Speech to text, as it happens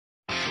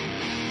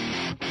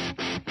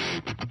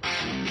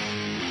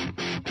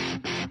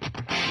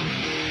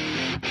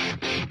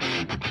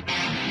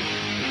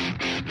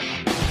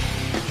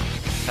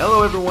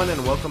Hello, everyone,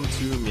 and welcome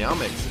to Meow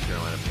Mix, the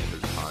Carolina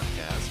Panthers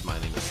podcast. My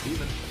name is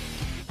Steven.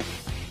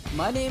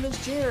 My name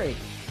is Jerry.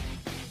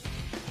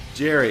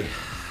 Jerry,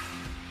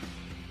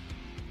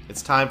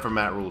 it's time for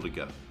Matt Rhule to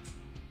go.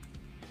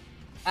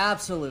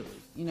 Absolutely.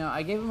 You know,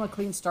 I gave him a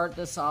clean start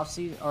this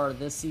offseason or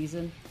this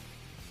season,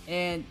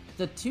 and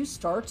the two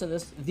starts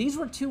of these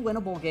were two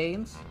winnable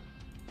games,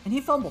 and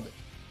he fumbled it.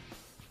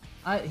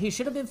 He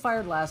should have been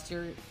fired last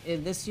year,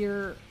 and this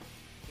year,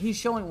 he's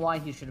showing why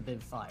he should have been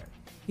fired.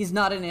 He's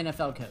not an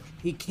NFL coach.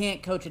 He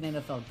can't coach an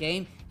NFL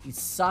game. He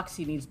sucks.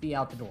 He needs to be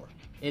out the door.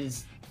 It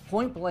is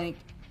point blank.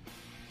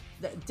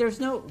 There's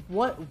no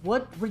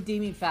what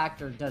redeeming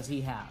factor does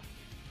he have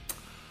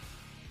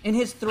in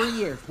his 3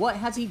 years? What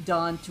has he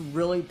done to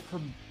really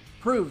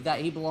prove that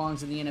he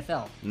belongs in the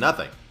NFL?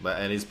 Nothing.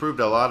 And he's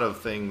proved a lot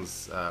of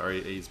things, or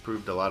he's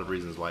proved a lot of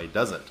reasons why he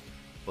doesn't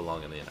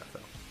belong in the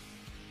NFL.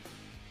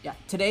 Yeah,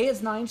 today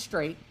is 9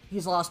 straight.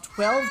 He's lost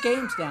 12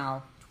 games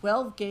now.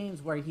 12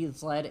 games where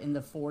he's led in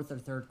the fourth or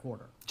third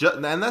quarter.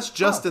 And that's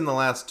just in the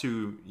last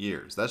 2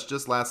 years. That's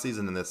just last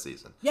season and this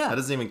season. Yeah. That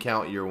doesn't even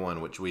count year one,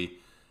 which we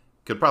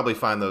could probably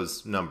find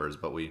those numbers,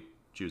 but we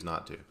choose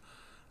not to.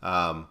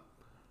 I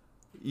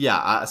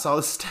saw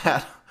the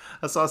stat.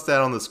 I saw a stat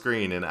on the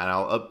screen, and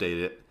I'll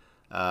update it.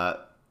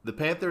 The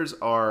Panthers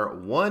are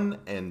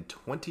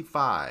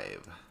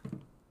 1-25.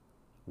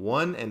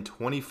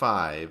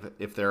 1-25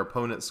 if their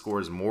opponent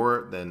scores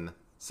more than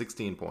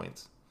 16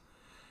 points.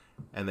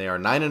 And they are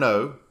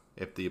 9-0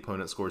 if the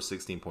opponent scores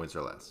 16 points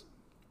or less.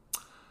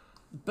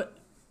 But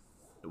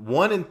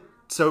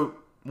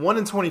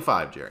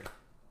 1-25, Jerry.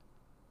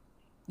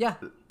 Yeah,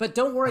 but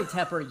don't worry,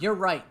 Tepper. You're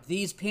right.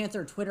 These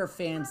Panther Twitter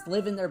fans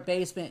live in their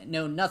basement and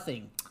know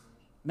nothing.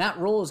 Matt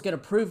Rhule is going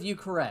to prove you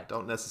correct.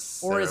 Don't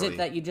necessarily. Or is it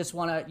that you just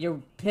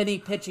you're penny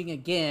pitching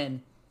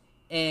again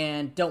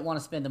and don't want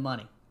to spend the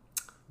money?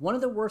 One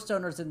of the worst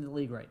owners in the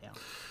league right now.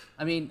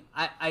 I mean,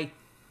 I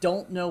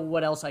don't know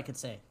what else I could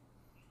say.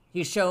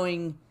 He's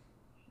showing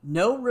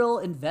no real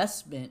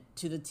investment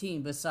to the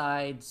team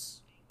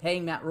besides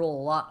paying Matt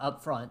Rhule a lot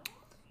up front.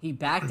 He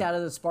backed out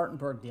of the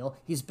Spartanburg deal.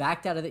 He's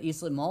backed out of the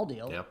Eastland Mall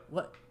deal. Yep.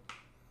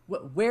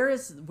 Where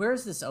is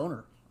this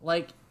owner?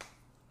 Like,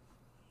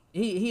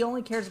 he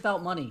only cares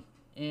about money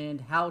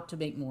and how to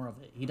make more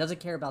of it. He doesn't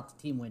care about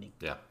the team winning.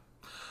 Yeah.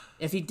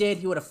 If he did,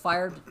 he would have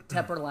fired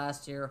Tepper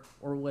last year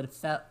or would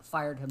have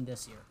fired him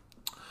this year.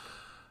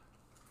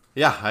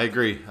 Yeah, I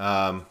agree.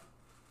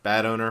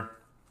 Bad owner.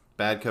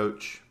 Bad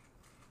coach.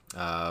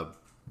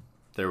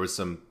 There was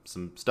some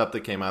stuff that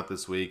came out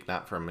this week,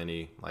 not from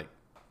any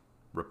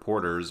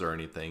reporters or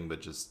anything,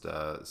 but just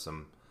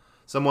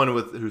someone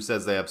who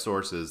says they have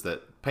sources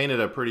that painted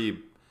a pretty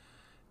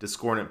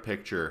discordant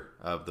picture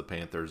of the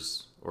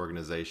Panthers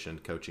organization,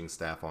 coaching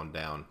staff on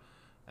down.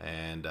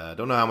 And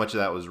don't know how much of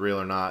that was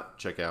real or not.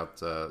 Check out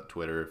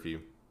Twitter if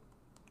you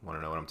want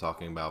to know what I'm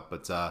talking about.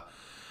 But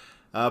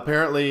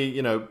apparently,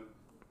 a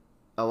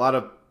lot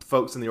of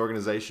folks in the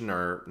organization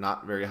are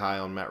not very high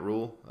on Matt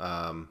Rhule.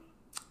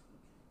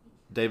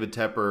 David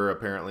Tepper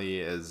apparently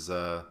is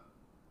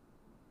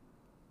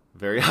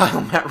very high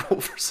on Matt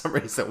Rhule for some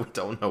reason. We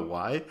don't know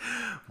why.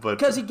 But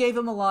because he gave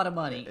him a lot of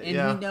money. And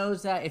yeah. He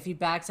knows that if he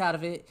backs out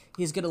of it,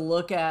 he's going to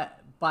look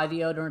at by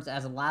the owners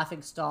as a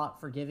laughingstock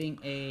for giving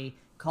a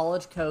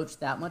college coach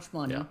that much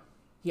money. Yeah.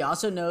 He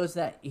also knows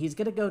that he's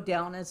going to go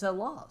down as a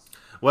loss.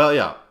 Well,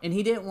 yeah. And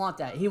he didn't want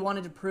that. He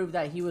wanted to prove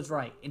that he was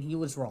right, and he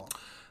was wrong.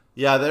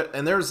 Yeah,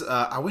 there's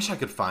I wish I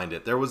could find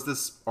it. There was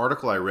this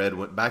article I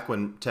read back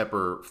when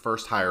Tepper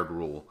first hired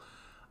Rhule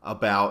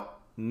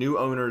about new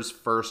owners'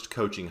 first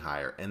coaching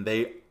hire, and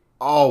they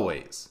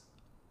always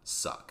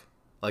suck.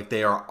 Like,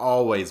 they are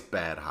always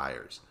bad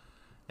hires.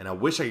 And I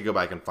wish I could go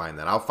back and find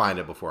that. I'll find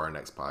it before our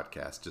next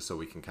podcast, just so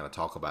we can kind of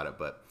talk about it.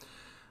 But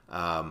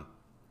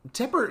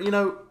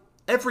Tepper,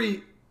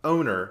 every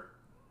owner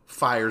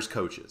fires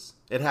coaches.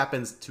 It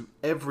happens to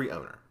every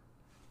owner.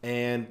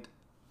 And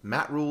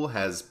Matt Rhule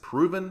has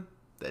proven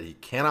that he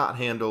cannot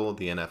handle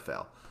the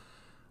NFL.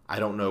 I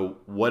don't know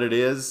what it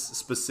is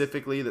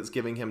specifically that's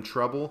giving him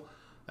trouble.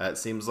 It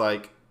seems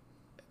like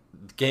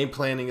game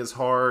planning is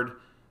hard.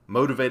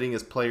 Motivating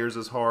his players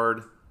is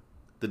hard.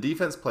 The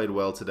defense played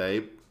well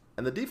today.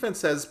 And the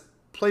defense has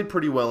played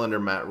pretty well under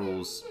Matt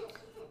Rhule's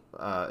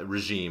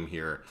regime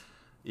here.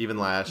 Even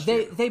last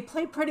year. They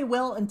play pretty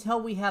well until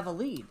we have a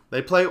lead.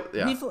 They play,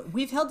 yeah.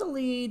 We've held the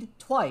lead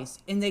twice,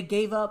 and they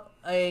gave up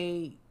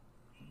a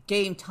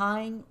game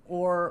tying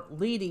or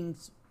leading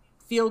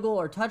field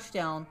goal or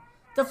touchdown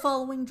the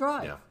following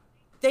drive. Yeah.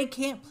 They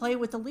can't play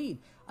with the lead.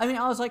 I mean,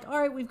 I was like, all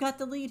right, we've got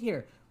the lead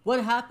here.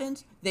 What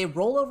happens? They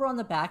roll over on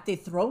the back. They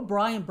throw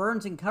Brian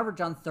Burns in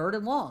coverage on 3rd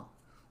and long.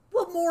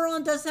 What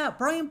moron does that?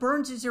 Brian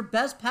Burns is your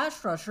best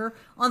pass rusher.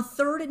 On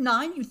 3rd and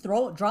 9, you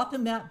drop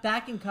him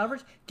back in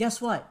coverage.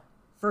 Guess what?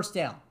 First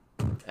down.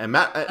 And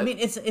Matt, I mean,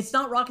 it's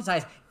not rocket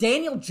science.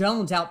 Daniel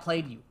Jones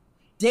outplayed you.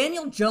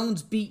 Daniel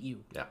Jones beat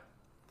you. Yeah.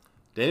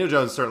 Daniel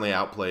Jones certainly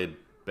outplayed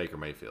Baker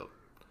Mayfield.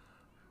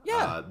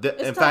 Yeah.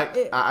 In fact,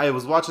 I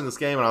was watching this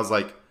game and I was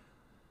like,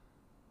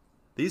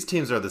 these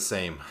teams are the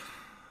same.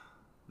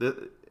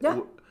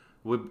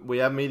 We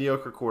have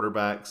mediocre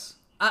quarterbacks.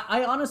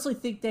 I honestly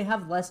think they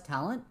have less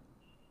talent.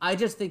 I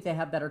just think they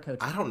have better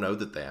coaching. I don't know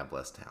that they have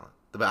less talent,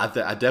 but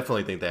I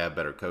definitely think they have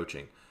better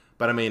coaching.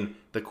 But I mean,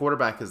 the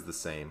quarterback is the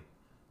same.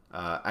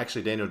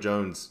 Actually, Daniel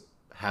Jones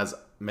has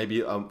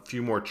maybe a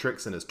few more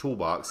tricks in his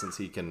toolbox since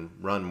he can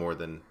run more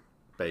than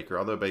Baker,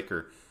 although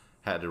Baker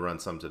had to run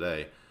some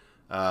today.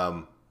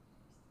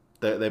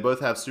 They both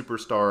have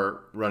superstar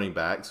running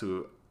backs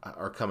who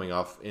are coming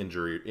off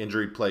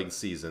injury-plagued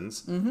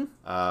seasons. Mm-hmm.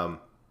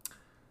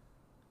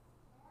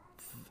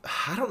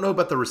 I don't know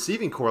about the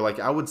receiving core. Like,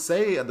 I would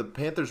say the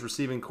Panthers'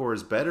 receiving core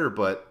is better,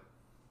 but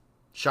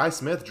Shi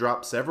Smith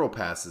dropped several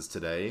passes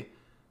today.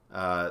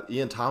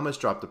 Ian Thomas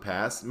dropped a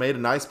pass, made a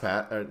nice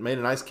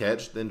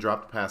catch, then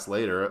dropped a pass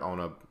later on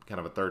a kind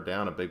of a third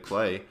down, a big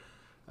play.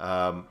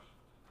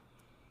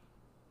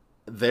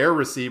 Their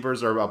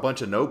receivers are a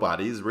bunch of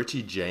nobodies: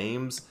 Richie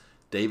James,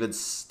 David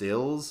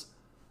Stills,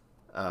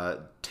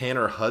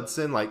 Tanner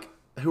Hudson. Like,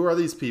 who are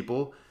these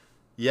people?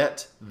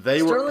 Yet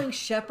they were Sterling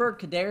Shepard,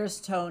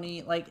 Kadarius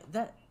Toney, like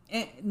that.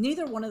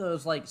 Neither one of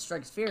those like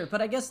strikes fear.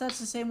 But I guess that's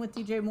the same with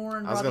DJ Moore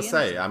and I was Robbie gonna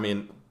say, Anderson. I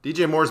mean,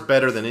 DJ Moore's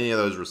better than any of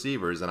those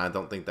receivers, and I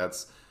don't think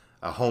that's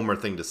a homer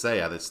thing to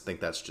say. I just think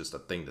that's just a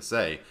thing to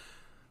say.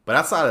 But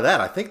outside of that,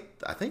 I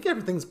think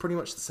everything's pretty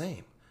much the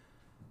same.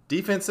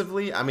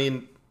 Defensively, I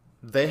mean,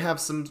 they have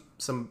some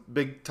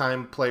big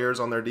time players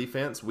on their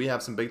defense. We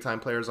have some big time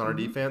players on our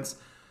defense.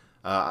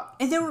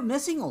 And they were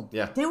missing them.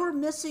 Yeah. They were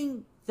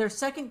missing their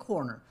second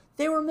corner.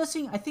 They were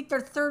missing, I think,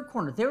 their third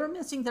corner. They were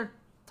missing their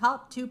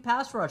top 2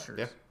 pass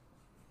rushers.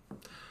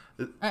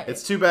 Yeah.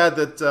 It's too bad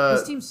that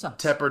this team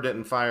sucks. Tepper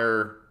didn't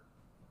fire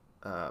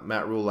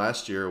Matt Rule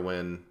last year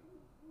when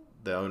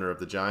the owner of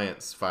the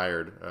Giants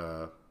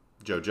fired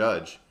Joe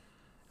Judge.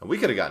 And we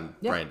could have gotten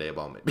Brian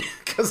Daboll maybe,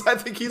 because I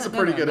think he's a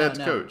pretty good head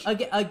coach.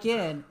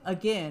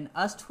 Again,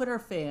 us Twitter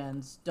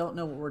fans don't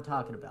know what we're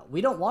talking about.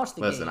 We don't watch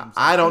the Listen, games.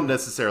 I don't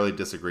necessarily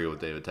disagree with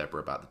David Tepper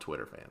about the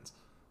Twitter fans.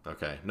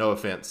 Okay, no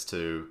offense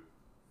to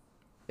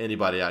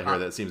anybody out here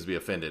that seems to be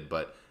offended,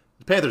 but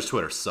the Panthers'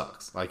 Twitter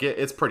sucks. Like,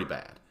 it's pretty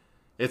bad.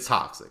 It's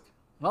toxic.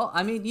 Well,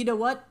 I mean, you know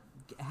what?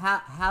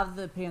 Have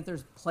the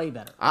Panthers play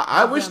better.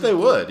 I wish they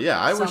would. Yeah,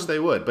 I wish they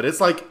would. But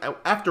it's like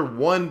after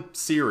one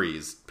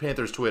series,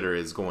 Panthers Twitter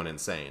is going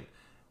insane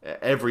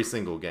every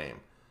single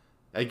game.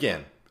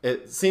 Again,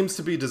 it seems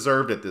to be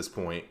deserved at this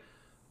point,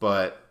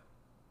 but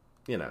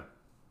you know,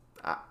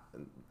 I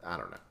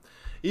don't know.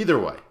 Either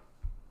way,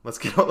 let's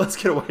get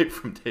away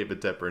from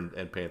David Tepper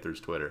and Panthers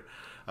Twitter.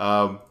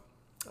 We're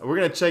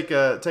gonna take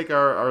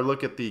our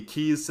look at the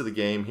keys to the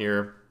game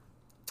here.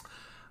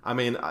 I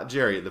mean,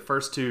 Jerry, the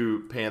first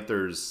 2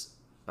 Panthers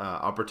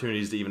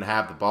opportunities to even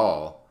have the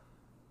ball,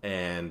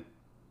 and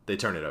they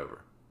turn it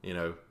over. You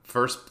know,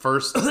 first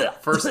time,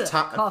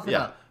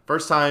 yeah,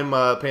 first time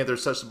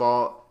Panthers touch the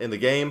ball in the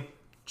game,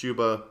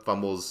 Chuba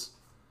fumbles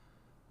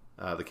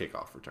the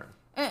kickoff return.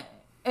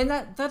 And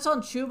that's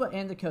on Chuba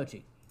and the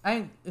coaching. I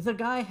mean, the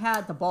guy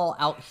had the ball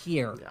out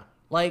here. Yeah.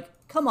 Like,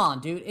 come on,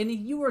 dude. And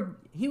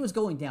he was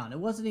going down. It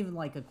wasn't even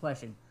like a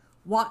question.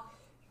 What?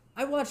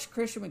 I watched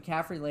Christian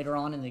McCaffrey later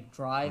on in the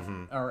drive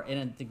or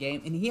in the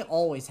game, and he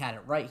always had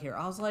it right here.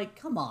 I was like,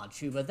 come on,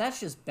 Chuba, that's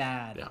just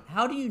bad. Yeah.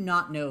 How do you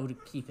not know to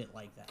keep it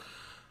like that?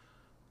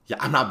 Yeah,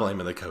 I'm not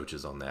blaming the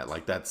coaches on that.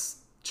 Like, that's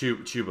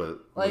Chuba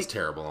was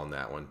terrible on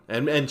that one.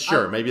 And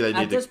sure, maybe they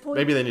need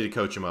to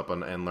coach him up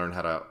and learn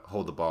how to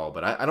hold the ball.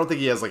 But I don't think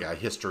he has like a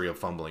history of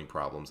fumbling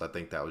problems. I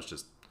think that was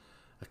just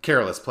a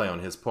careless play on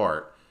his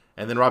part.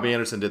 And then Robbie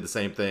Anderson did the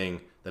same thing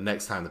the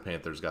next time the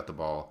Panthers got the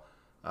ball.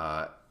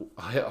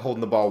 Holding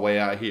the ball way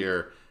out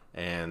here,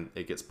 and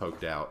it gets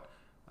poked out.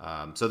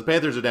 So the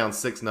Panthers are down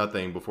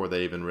 6-0 before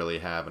they even really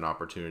have an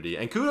opportunity.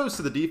 And kudos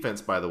to the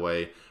defense, by the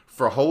way,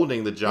 for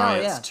holding the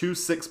Giants to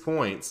 6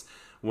 points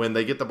when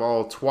they get the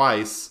ball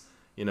twice,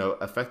 you know,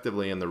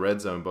 effectively in the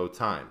red zone both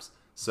times.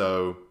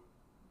 So,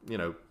 you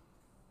know,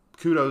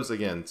 kudos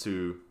again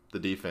to the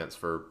defense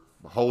for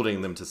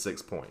holding them to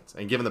 6 points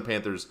and giving the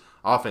Panthers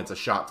offense a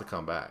shot to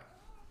come back.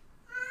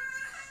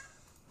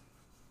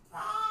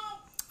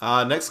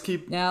 Next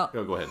key. Now,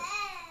 go ahead.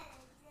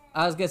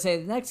 I was going to say,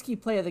 the next key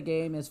play of the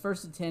game is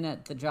 1st and 10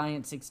 at the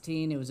Giants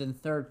 16. It was in the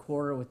third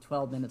quarter with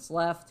 12 minutes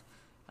left.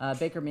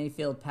 Baker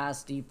Mayfield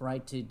passed deep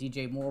right to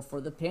DJ Moore for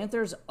the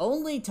Panthers'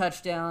 only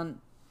touchdown.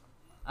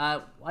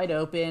 Wide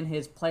open,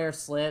 his player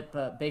slipped,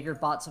 but Baker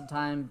bought some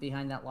time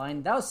behind that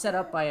line. That was set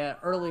up by an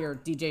earlier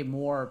DJ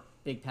Moore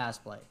big pass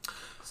play.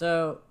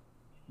 So,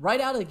 right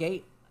out of the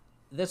gate,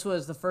 this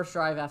was the first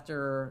drive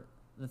after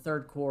the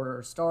third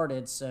quarter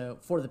started, so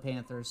for the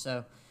Panthers.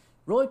 So,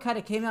 really kind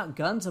of came out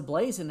guns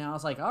a-blazing, and I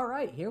was like, all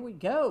right, here we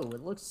go.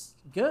 It looks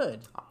good.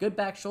 Good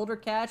back shoulder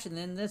catch, and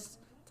then this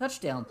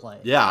touchdown play.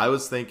 Yeah, I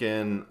was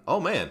thinking, oh,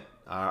 man,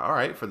 all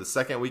right, for the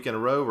second week in a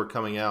row, we're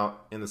coming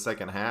out in the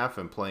second half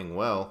and playing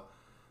well.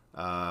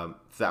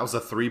 That was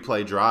a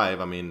 3-play drive.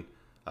 I mean,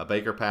 a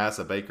Baker pass,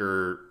 a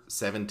Baker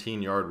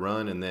 17-yard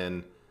run, and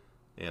then,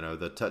 you know,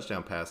 the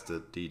touchdown pass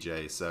to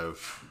DJ. So,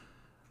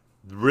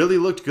 really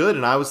looked good,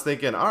 and I was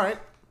thinking, all right,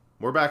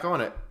 we're back on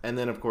it. And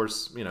then, of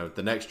course, you know,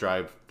 the next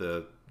drive,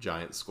 the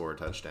Giants score a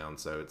touchdown.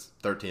 So it's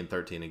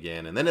 13-13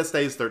 again. And then it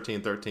stays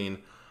 13-13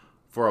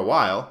 for a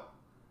while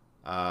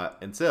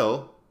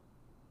until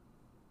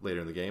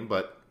later in the game.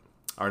 But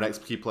our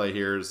next key play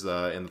here is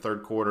in the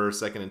third quarter,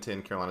 2nd and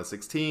 10, Carolina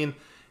 16.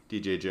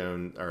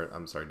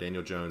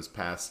 Daniel Jones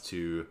passed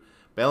to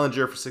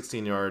Bellinger for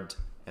 16 yards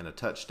and a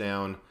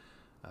touchdown.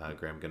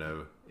 Graham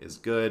Gano is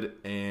good.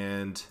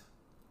 And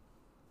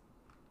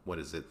what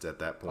is it at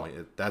that point?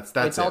 That's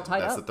it's all it.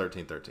 tied That's up. the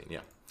 13-13, yeah.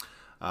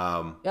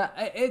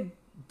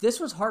 This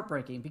was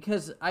heartbreaking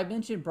because I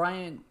mentioned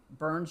Brian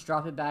Burns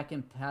dropping back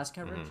in pass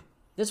coverage. Mm-hmm.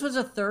 This was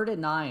a 3rd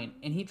and 9,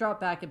 and he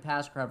dropped back in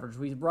pass coverage.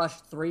 We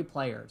rushed 3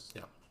 players.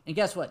 Yeah. And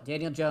guess what?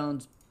 Daniel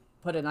Jones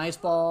put a nice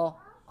ball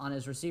on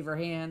his receiver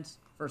hands,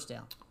 first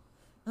down.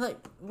 I'm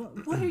like,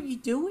 what are you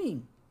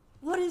doing?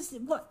 What is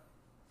it? What?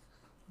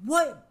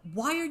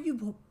 Why are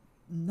you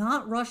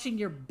not rushing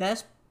your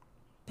best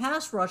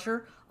pass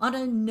rusher on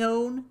a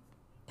known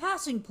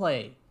passing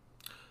play?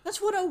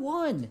 That's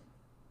 101.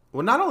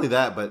 Well, not only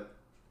that, but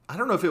I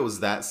don't know if it was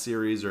that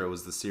series or it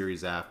was the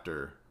series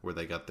after where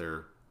they got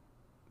the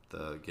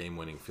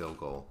game-winning field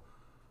goal.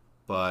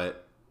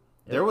 But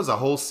there was a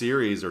whole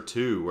series or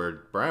two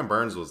where Brian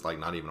Burns was like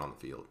not even on the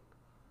field.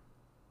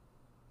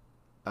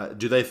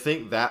 Do they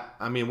think that?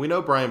 I mean, we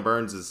know Brian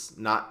Burns has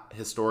not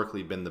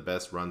historically been the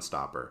best run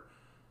stopper.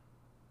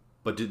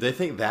 But do they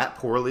think that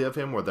poorly of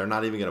him where they're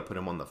not even going to put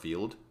him on the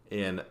field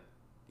in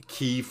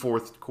key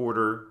fourth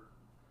quarter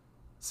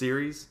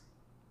series?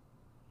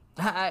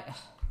 Again,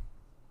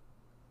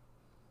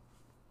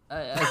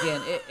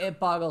 it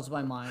boggles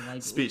my mind.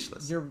 Like,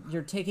 Speechless.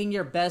 You're taking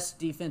your best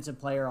defensive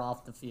player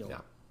off the field.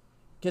 Yeah.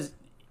 Because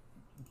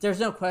there's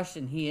no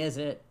question he is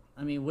it.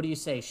 I mean, what do you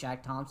say,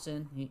 Shaq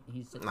Thompson?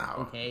 He's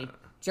okay. No.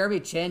 Jeremy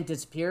Chin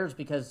disappears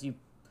because you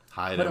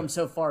Hide put him. him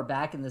so far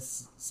back in the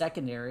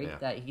secondary Yeah.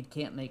 that he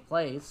can't make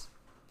plays.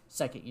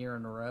 2nd year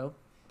in a row.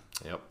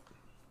 Yep.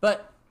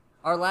 But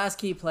our last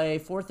key play,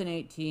 4th and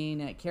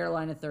 18 at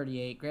Carolina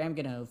 38. Graham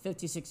Gano,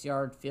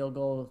 56-yard field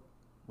goal,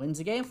 wins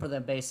the game for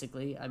them,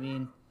 basically. I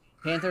mean,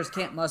 Panthers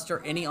can't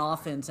muster any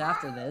offense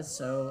after this,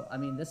 so, I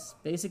mean, this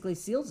basically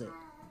seals it.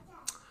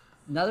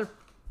 Another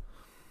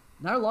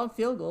long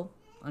field goal.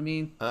 I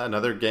mean,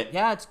 Another game.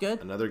 yeah, it's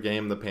good. Another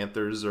game the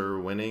Panthers are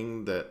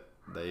winning that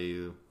they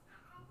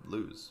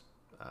lose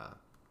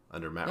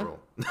under Matt Rule.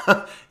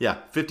 Yeah,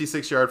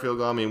 56-yard field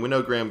goal. I mean, we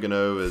know Graham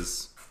Gano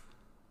is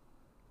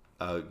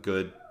a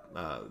good,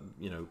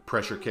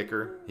 pressure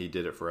kicker. He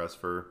did it for us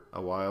for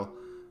a while.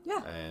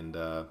 Yeah. And,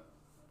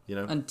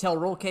 Until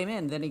Rule came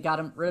in, then he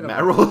got rid of Matt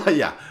him. Rule,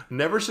 yeah,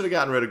 never should have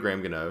gotten rid of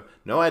Graham Gano.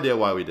 No idea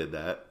why we did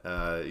that.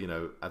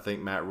 I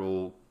think Matt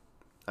Rule,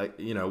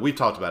 we've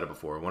talked about it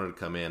before. Wanted to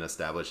come in,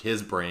 establish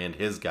his brand,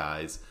 his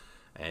guys,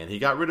 and he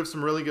got rid of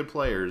some really good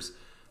players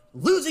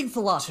Losing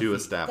philosophy. to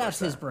establish That's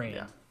that. his brand.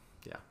 Yeah.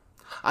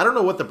 I don't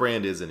know what the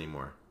brand is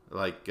anymore.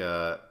 Like,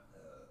 They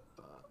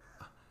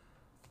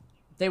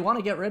want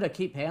to get rid of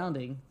keep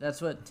pounding.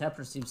 That's what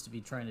Tepper seems to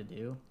be trying to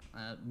do.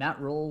 Matt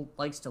Rule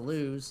likes to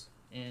lose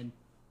in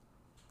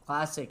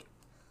classic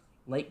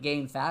late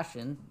game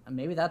fashion. And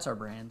maybe that's our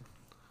brand.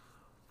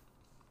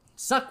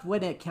 Suck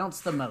when it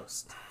counts the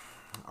most.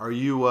 are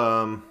you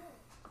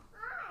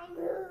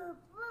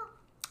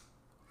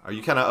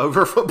kind of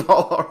over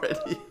football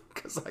already?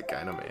 Because I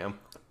kind of am.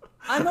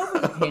 I'm over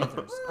the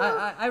Panthers.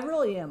 I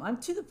really am. I'm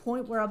to the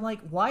point where I'm like,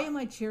 why am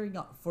I cheering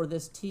for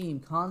this team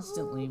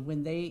constantly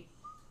when they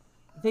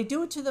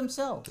do it to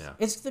themselves? Yeah.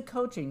 It's the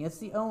coaching. It's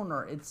the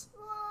owner. It's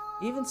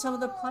even some of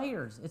the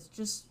players.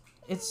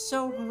 It's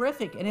so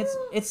horrific. And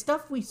it's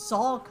stuff we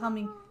saw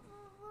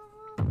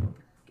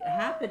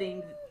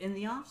happening in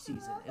the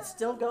offseason. It's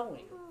still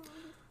going.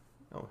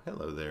 Oh,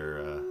 hello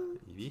there,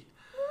 Evie.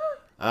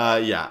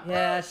 Yeah.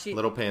 Yeah,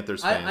 Little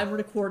Panthers fan. I'm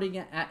recording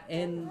it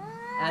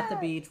at the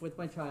beach with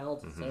my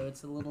child, so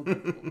it's a little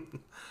difficult.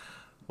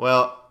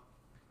 Well,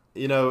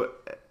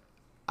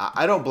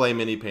 I don't blame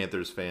any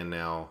Panthers fan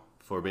now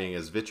for being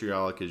as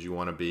vitriolic as you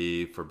want to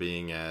be, for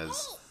being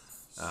as,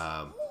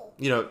 don't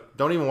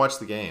even watch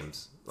the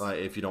games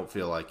if you don't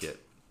feel like it.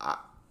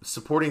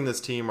 Supporting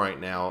this team right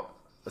now,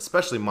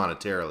 especially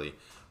monetarily,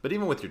 but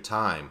even with your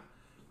time,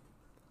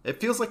 it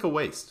feels like a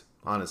waste,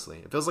 honestly.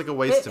 It feels like a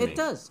waste to me. It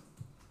does.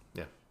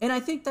 Yeah. And I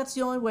think that's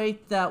the only way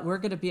that we're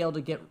going to be able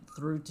to get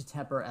through to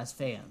Tepper as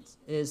fans,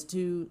 is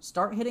to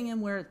start hitting him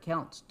where it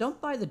counts. Don't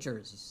buy the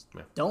jerseys.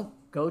 Yeah. Don't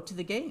go to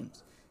the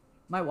games.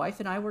 My wife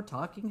and I were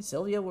talking,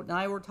 Sylvia and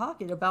I were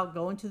talking about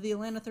going to the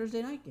Atlanta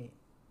Thursday night game.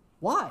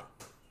 Why?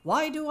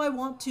 Why do I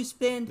want to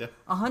spend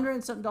 $100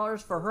 and something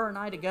for her and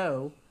I to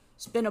go,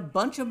 spend a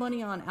bunch of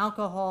money on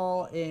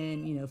alcohol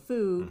and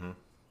food,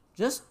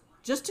 just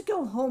to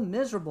go home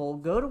miserable,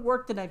 go to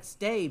work the next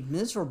day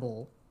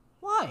miserable?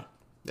 Why?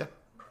 Yeah.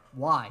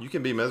 Why? You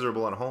can be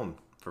miserable at home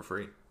for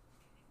free.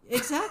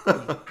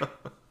 Exactly.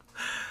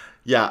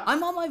 Yeah.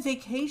 I'm on my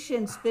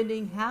vacation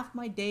spending half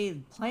my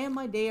day, planning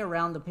my day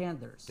around the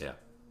Panthers. Yeah.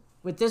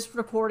 With this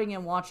recording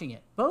and watching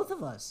it. Both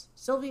of us.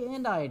 Sylvia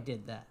and I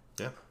did that.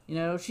 Yeah.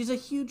 She's a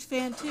huge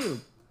fan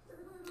too.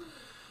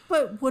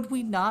 But would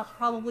we not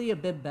probably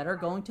have been better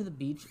going to the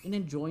beach and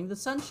enjoying the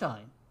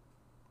sunshine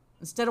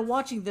instead of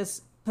watching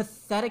this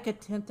pathetic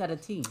attempt at a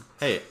team?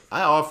 Hey,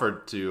 I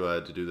offered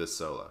to do this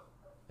solo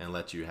and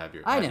let you have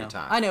your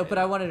time. I know, but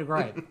I wanted to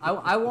gripe.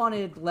 I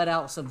wanted to let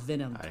out some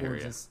venom I hear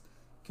towards ya. this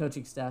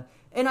coaching staff,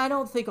 and I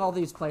don't think all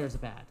these players are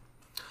bad.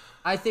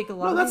 I think a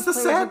lot No, of that's these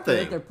the players sad are good.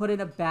 thing. They're put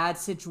in a bad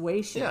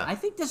situation. Yeah. I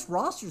think this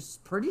roster's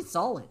pretty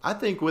solid. I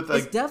think with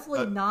It's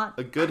definitely not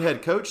a good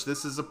head coach,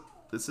 this is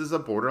a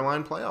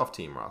borderline playoff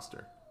team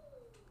roster.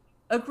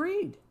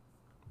 agreed.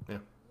 Yeah.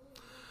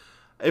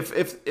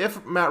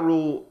 If Matt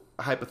Rule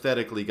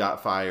hypothetically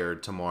got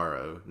fired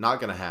tomorrow, not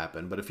going to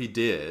happen, but if he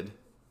did,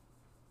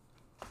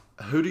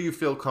 who do you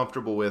feel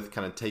comfortable with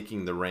kind of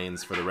taking the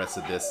reins for the rest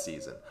of this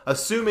season?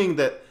 Assuming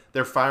that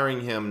they're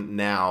firing him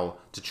now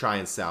to try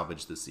and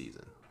salvage the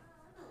season.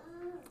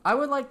 I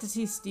would like to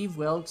see Steve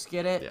Wilkes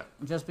get it, Yeah.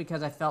 just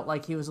because I felt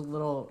like he was a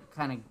little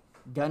kind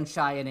of gun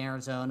shy in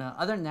Arizona.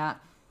 Other than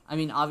that, I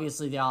mean,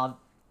 obviously they all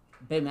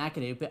have Ben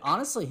McAdoo, but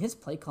honestly, his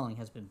play calling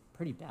has been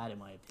pretty bad in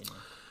my opinion.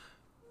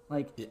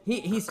 Like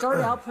he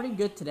started out pretty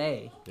good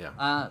today.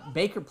 Yeah.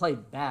 Baker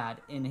played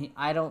bad, and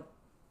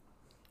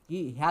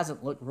he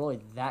hasn't looked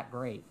really that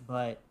great.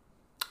 But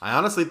I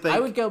honestly think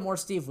I would go more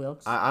Steve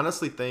Wilkes. I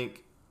honestly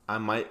think I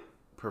might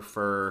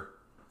prefer.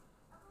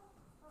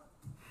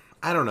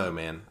 I don't know,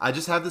 man. I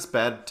just have this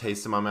bad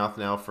taste in my mouth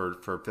now for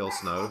Phil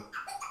Snow.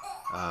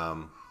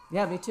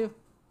 Yeah, me too.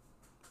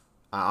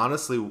 I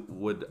honestly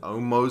would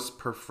almost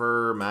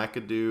prefer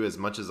McAdoo, as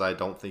much as I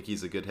don't think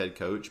he's a good head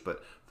coach,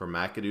 but for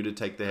McAdoo to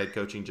take the head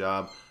coaching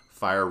job,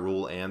 fire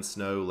Rule and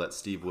Snow, let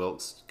Steve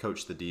Wilkes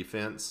coach the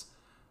defense,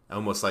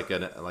 almost like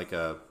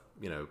a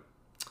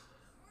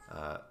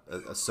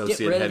associate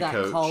Get rid head of that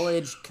coach.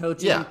 college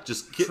coaching Yeah,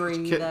 just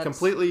tree. That's-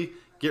 completely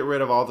get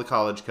rid of all the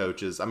college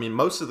coaches. I mean,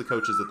 most of the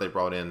coaches that they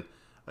brought in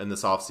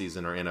this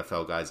offseason are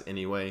NFL guys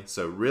anyway.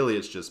 So really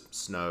it's just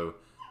Snow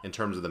in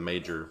terms of the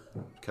major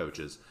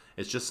coaches.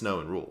 It's just Snow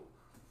and Rule.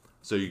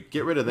 So you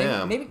get rid of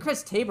them. Maybe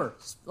Chris Tabor.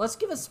 Let's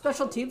give a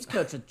special teams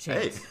coach a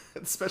Hey,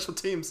 chance. special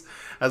teams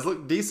has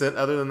looked decent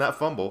other than that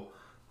fumble.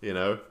 You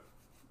know,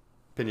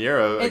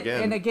 Pinheiro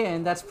again. And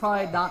again, that's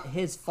probably not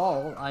his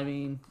fault. I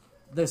mean,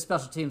 the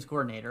special teams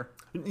coordinator.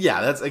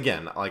 Yeah, that's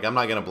again, like I'm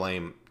not going to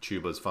blame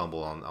Chuba's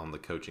fumble on the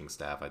coaching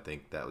staff. I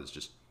think that was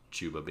just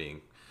Chuba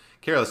being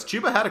careless.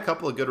 Chuba had a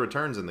couple of good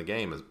returns in the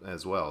game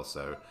as well,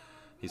 so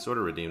he sort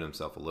of redeemed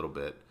himself a little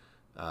bit.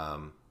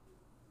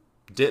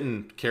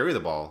 Didn't carry the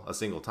ball a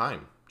single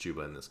time,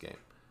 Chuba, in this game.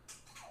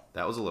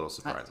 That was a little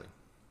surprising.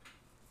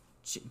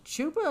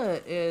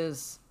 Chuba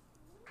is...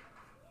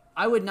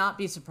 I would not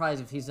be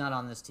surprised if he's not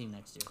on this team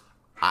next year.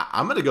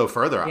 I'm going to go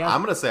further. Yeah.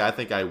 I'm going to say I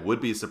think I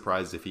would be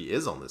surprised if he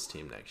is on this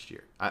team next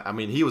year. I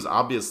mean, he was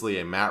obviously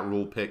a Matt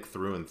Rule pick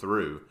through and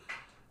through,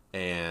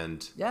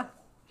 and Yeah.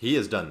 he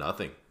has done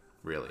nothing,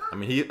 really. I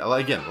mean, he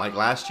again, like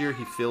last year,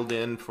 he filled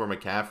in for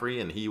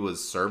McCaffrey, and he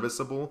was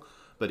serviceable,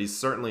 but he's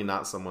certainly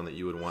not someone that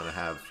you would want to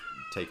have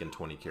taking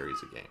 20 carries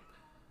a game.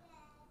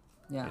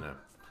 Yeah. You know.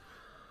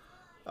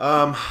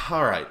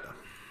 All right.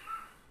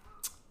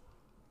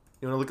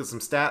 You want to look at some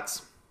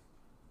stats?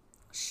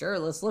 Sure,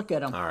 let's look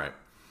at him. All right.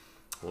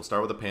 We'll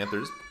start with the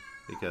Panthers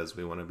because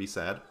we want to be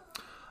sad.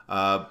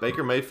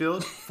 Baker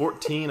Mayfield,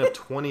 14 of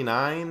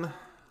 29,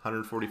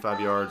 145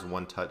 yards,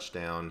 1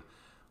 touchdown,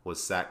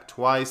 was sacked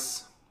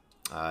twice.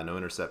 No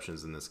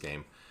interceptions in this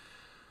game.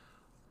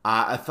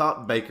 I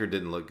thought Baker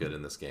didn't look good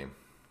in this game.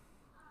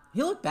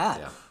 He looked bad.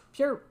 Yeah.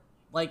 Pure,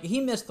 like, he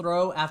missed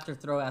throw after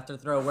throw after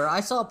throw, where I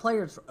saw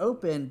players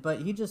open,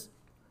 but he just...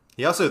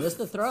 He also Missed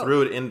the throw.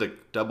 threw it into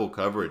double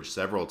coverage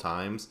several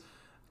times.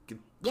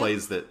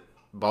 Plays that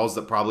balls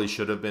that probably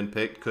should have been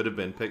picked, could have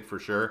been picked for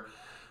sure.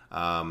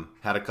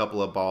 Had a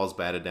couple of balls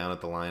batted down at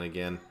the line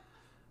again.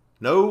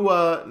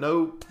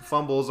 No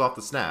fumbles off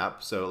the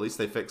snap, so at least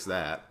they fixed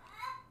that.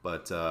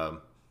 But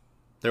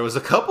there was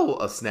a couple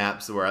of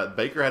snaps where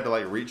Baker had to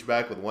like reach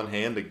back with one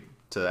hand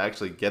to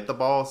actually get the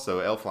ball. So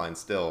Elfline's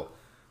still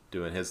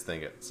doing his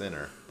thing at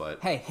center.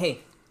 But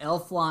Hey,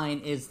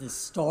 Elfline is the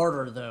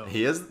starter, though.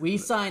 He is? We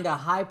signed a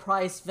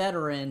high-priced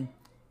veteran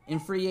in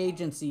free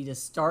agency to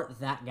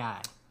start that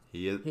guy.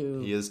 he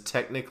is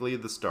technically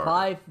the starter.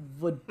 Clive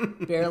would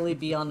barely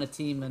be on the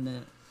team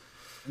in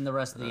the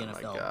rest of the Oh, my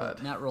NFL, God.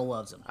 but Matt Rule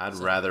loves him. I'd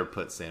so, rather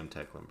put Sam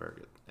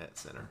Tecklenburg at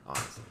center,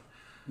 honestly.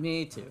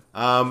 Me too.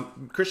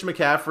 Christian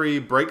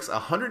McCaffrey breaks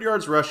 100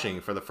 yards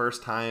rushing for the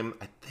first time,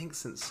 I think,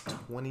 since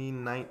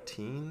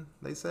 2019,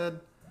 they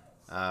said.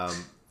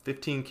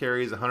 15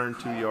 carries,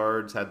 102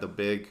 yards, had the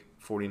big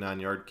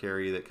 49-yard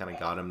carry that kind of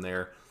got him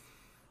there.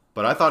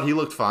 But I thought he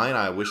looked fine.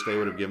 I wish they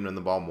would have given him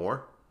the ball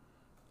more,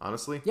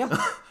 honestly. Yeah.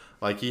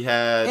 Like he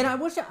had... And I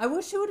wish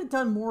he would have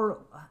done more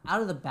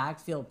out of the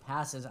backfield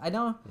passes. I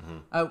know,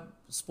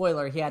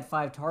 spoiler, he had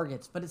 5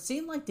 targets, but it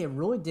seemed like they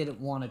really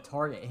didn't want to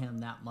target him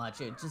that much.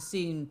 It just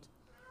seemed,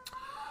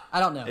 I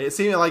don't know. It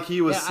seemed like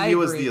he was Yeah, I he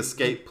was agree. the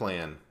escape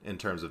plan in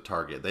terms of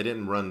target. They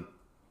didn't run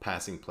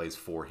passing plays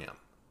for him.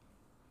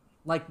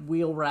 Like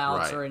wheel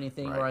routes Right, or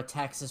anything, right. or a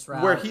Texas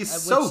route. Where he's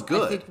so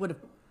good. I think would have.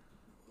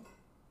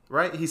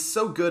 right? He's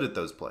so good at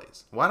those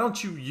plays. Why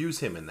don't you use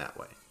him in that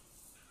way?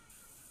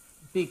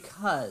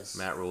 Because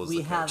Matt Rule is we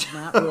the have coach.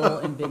 Matt Rule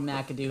and Ben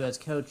McAdoo as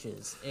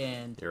coaches,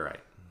 and You're right.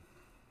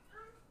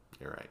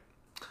 You're right.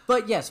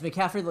 but yes,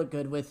 McCaffrey looked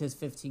good with his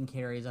 15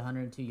 carries,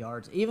 102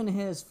 yards, even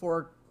his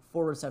four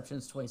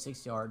receptions,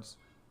 26 yards.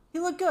 He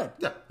looked good.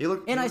 Yeah, he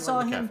looked. And he I looked saw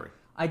like him. McCaffrey.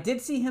 I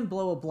did see him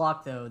blow a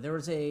block though. There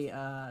was a,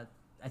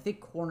 I think,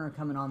 corner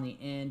coming on the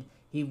end.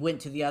 He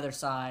went to the other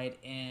side,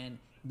 and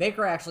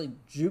Baker actually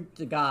juked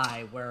the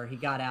guy where he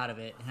got out of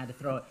it and had to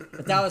throw it.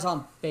 But that was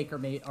on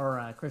Christian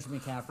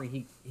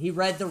McCaffrey. He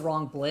read the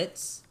wrong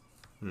blitz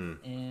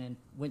and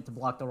went to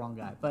block the wrong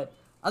guy. But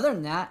other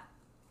than that,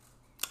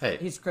 Hey,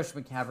 he's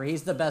Christian McCaffrey.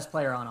 He's the best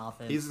player on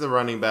offense. he's the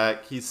running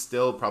back. He's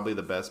still probably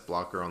the best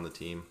blocker on the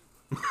team.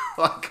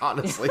 Like,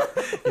 honestly,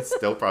 he's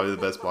still probably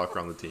the best blocker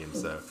on the team.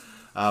 So,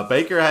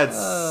 Baker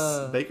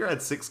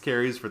had 6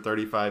 carries for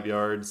 35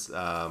 yards,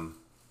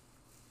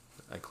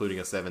 including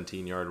a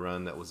 17-yard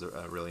run. That was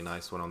a really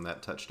nice one on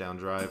that touchdown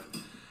drive.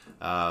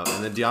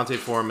 And then Deontay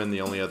Foreman,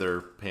 the only other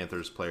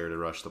Panthers player to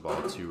rush the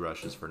ball, 2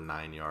 rushes for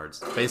 9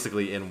 yards.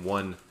 Basically, in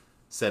one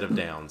set of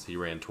downs, he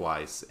ran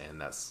twice,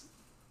 and that's,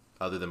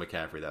 other than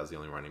McCaffrey, that was the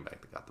only running back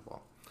that got the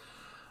ball.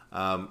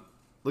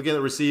 Looking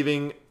at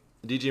receiving,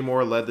 DJ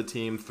Moore led the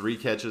team, 3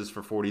 catches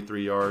for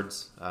 43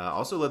 yards.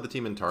 Also led the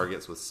team in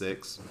targets with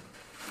 6.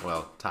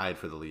 Well, tied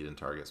for the lead in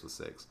targets with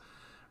 6.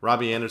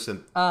 Robbie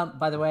Anderson.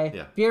 By the way,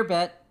 Yeah. beer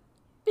bet.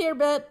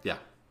 Yeah.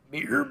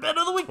 Beer bet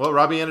of the week. Well,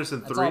 Robbie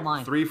Anderson, That's all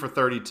mine. 3 for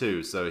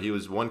 32, so he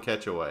was 1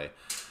 catch away.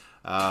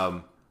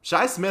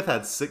 Shi Smith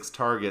had 6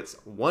 targets,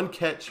 1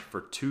 catch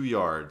for 2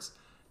 yards,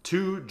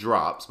 2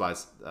 drops by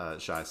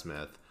Shi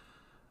Smith.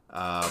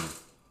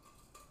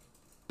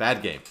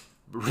 Bad game.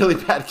 Really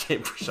bad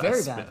game for Shi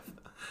Very Smith.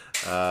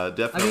 bad.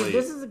 Definitely. I mean,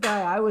 this is a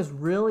guy I was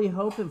really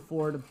hoping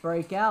for to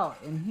break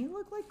out, and he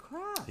looked like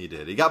crap. He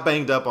did. He got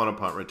banged up on a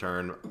punt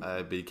return,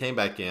 but he came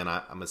back in.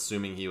 I'm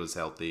assuming he was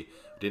healthy.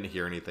 Didn't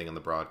hear anything on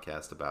the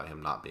broadcast about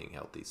him not being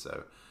healthy,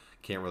 so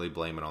can't really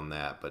blame it on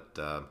that.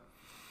 But,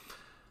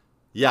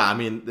 yeah, I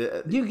mean...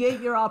 You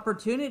get your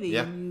opportunity,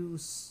 Yeah. and you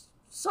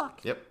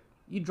suck. Yep.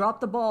 You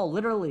dropped the ball,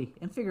 literally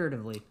and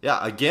figuratively.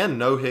 Yeah, again,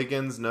 no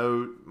Higgins,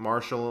 no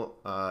Marshall,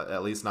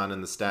 at least not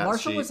in the stats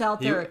Marshall sheet. was out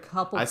there a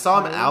couple I saw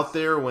him times. out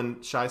there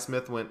when Shi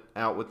Smith went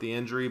out with the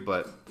injury,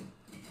 but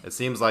it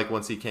seems like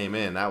once he came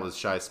in, that was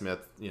Shi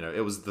Smith. You know, it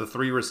was the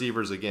 3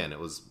 receivers again. It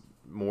was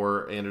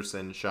Moore,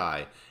 Anderson,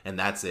 Shi, and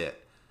that's it.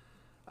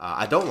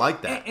 I don't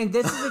like that. And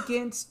this is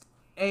against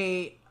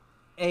a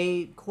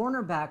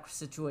cornerback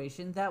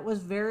situation that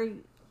was very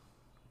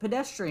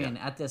pedestrian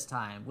at this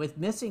time, with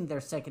missing their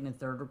second and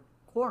third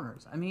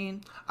corners. I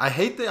mean, I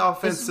hate the is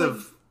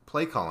offensive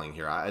play calling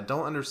here. I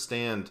don't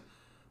understand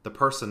the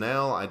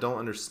personnel. I don't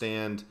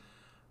understand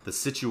the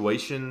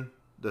situational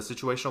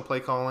play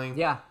calling.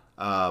 yeah.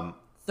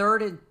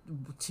 3rd and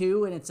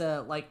 2, and it's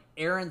a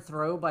errant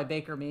throw by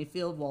Baker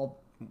Mayfield while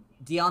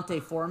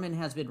Deontay Foreman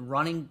has been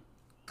running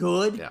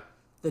good. Yeah.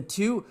 The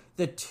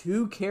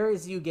two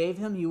carries you gave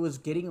him, he was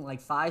getting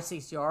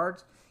 5-6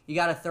 yards. You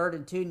got a 3rd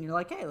and 2, and you're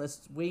like, hey,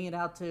 let's wing it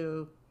out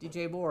to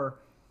DJ Moore,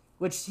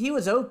 which he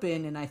was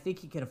open, and I think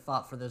he could have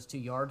fought for those 2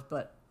 yards,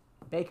 but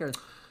Baker's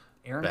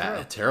errant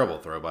throw. Terrible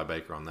throw by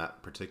Baker on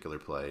that particular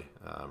play.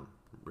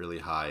 Really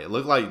high. It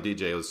looked like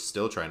DJ was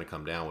still trying to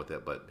come down with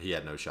it, but he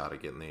had no shot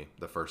at getting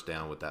the first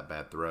down with that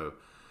bad throw.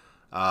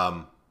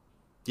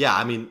 Yeah,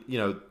 I mean,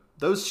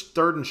 those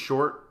 3rd and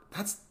short,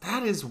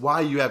 that is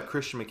why you have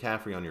Christian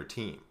McCaffrey on your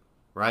team,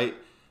 right?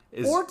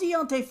 Or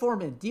Deontay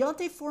Foreman.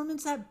 Deontay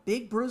Foreman's that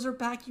big bruiser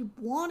back you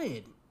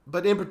wanted.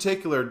 But in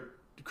particular,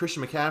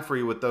 Christian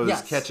McCaffrey with those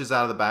Yes. catches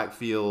out of the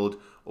backfield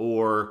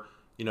or,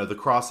 the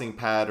crossing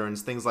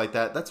patterns, things like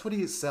that, that's what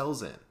he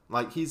excels in.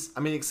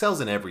 He excels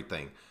in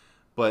everything.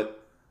 But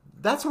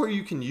that's where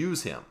you can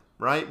use him,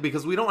 right?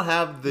 Because we don't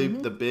have the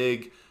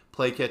big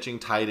play-catching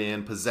tight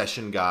end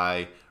possession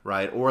guy,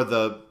 right? Or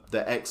the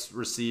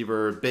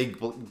X-receiver,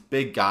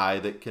 big guy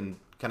that can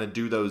kind of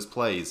do those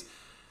plays.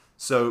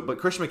 So, but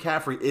Christian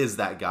McCaffrey is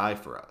that guy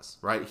for us,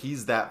 right?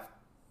 He's that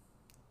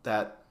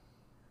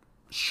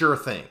sure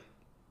thing,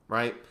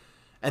 right?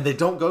 And they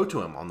don't go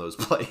to him on those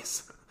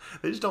plays.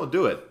 They just don't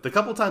do it. The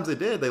couple times they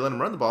did, they let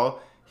him run the ball.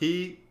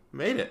 He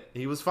made it.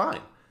 He was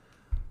fine.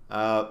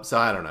 So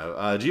I don't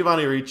know.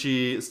 Giovanni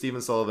Ricci,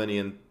 Stephen Sullivan,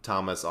 Ian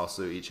Thomas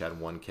also each had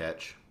 1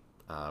 catch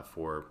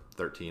for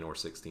 13 or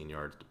 16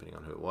 yards, depending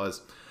on who it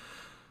was.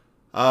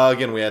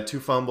 Again, we had 2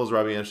 fumbles,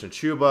 Robbie Anderson and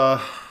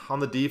Chuba. On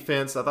the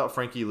defense, I thought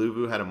Frankie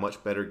Louvu had a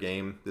much better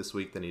game this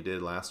week than he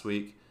did last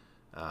week.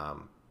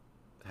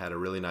 Had a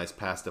really nice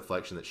pass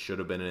deflection that should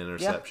have been an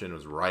interception. It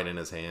was right in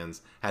his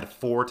hands. Had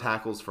 4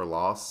 tackles for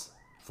loss.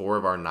 4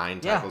 of our 9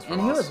 tackles for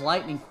and loss. he was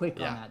lightning quick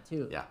on that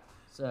too. Yeah.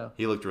 So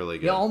he looked really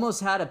good. he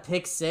almost had a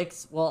pick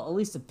 6. Well, at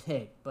least a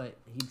pick, but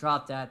he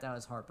dropped that. That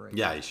was heartbreaking.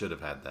 Yeah, he should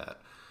have had that.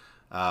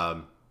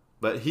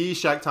 But he,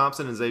 Shaq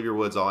Thompson, and Xavier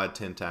Woods all had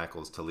 10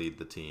 tackles to lead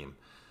the team.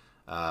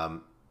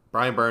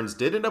 Brian Burns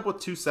did end up with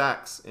 2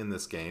 sacks in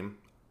this game.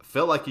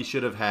 Felt like he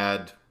should have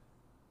had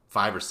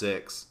 5 or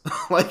 6.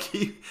 Like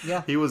he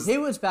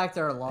was back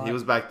there a lot. He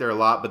was back there a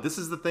lot. But this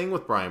is the thing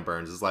with Brian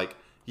Burns is like,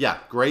 yeah,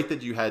 great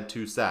that you had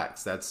 2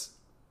 sacks. That's,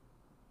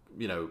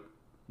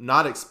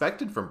 not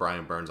expected from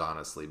Brian Burns,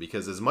 honestly,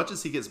 because as much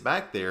as he gets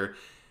back there,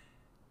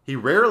 he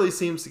rarely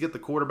seems to get the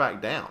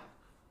quarterback down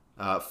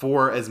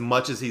for as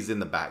much as he's in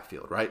the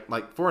backfield, right?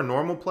 Like for a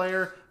normal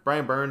player,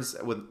 Brian Burns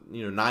with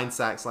 9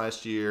 sacks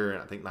last year,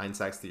 and I think 9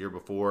 sacks the year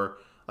before,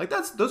 like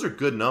those are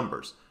good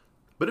numbers.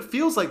 But it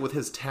feels like with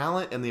his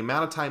talent and the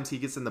amount of times he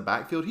gets in the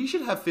backfield, he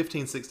should have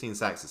 15, 16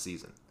 sacks a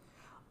season.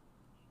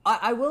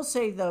 I will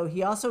say, though,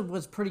 he also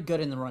was pretty good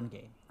in the run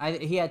game.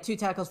 He had 2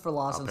 tackles for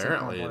loss.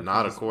 Apparently,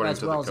 not according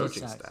to the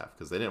coaching staff,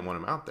 because they didn't want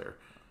him out there.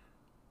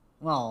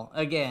 Well,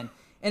 again,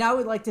 and I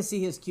would like to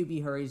see his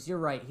QB hurries. You're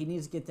right. He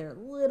needs to get there a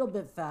little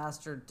bit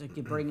faster to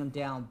bring him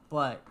down,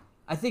 but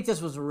I think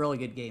this was a really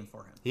good game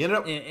for him. He ended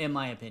up, in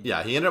my opinion.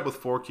 Yeah, he ended up with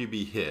 4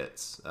 QB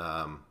hits.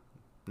 No,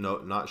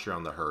 not sure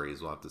on the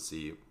hurries. We'll have to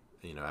see,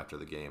 after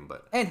the game.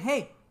 But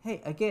hey,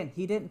 again,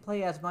 he didn't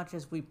play as much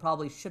as we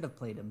probably should have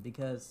played him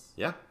because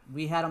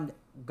we had him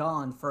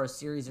gone for a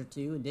series or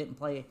 2 and didn't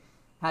play.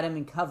 Had him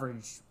in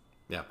coverage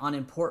on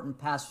important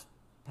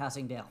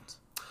passing downs.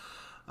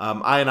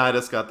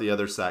 Ioannidis got the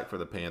other sack for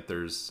the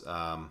Panthers.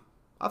 I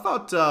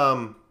thought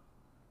the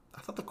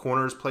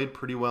corners played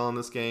pretty well in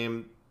this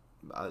game.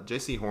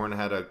 J.C. Horn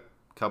had a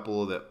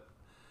couple that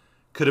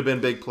could have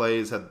been big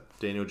plays. Had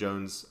Daniel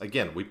Jones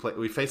again.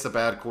 We face a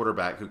bad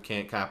quarterback who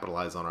can't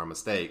capitalize on our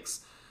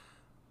mistakes.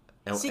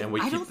 And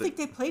I don't think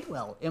they played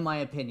well, in my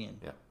opinion.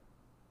 Yeah,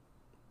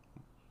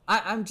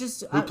 I'm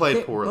just who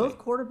played poorly. Both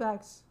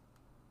quarterbacks.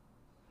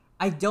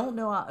 I don't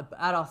know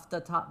off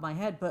the top of my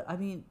head, but I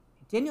mean,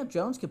 Daniel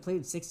Jones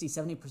completed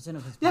 60-70% of his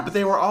passes. Yeah, but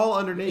they were all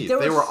underneath.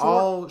 They were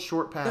all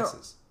short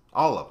passes.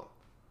 All of them.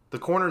 The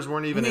corners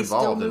weren't even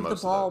involved in most of those. They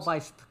still moved the ball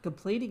by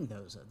completing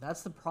those.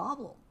 That's the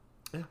problem.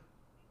 Yeah.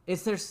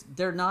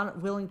 They're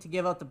not willing to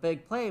give up the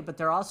big play, but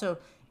they're also...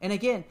 And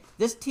again,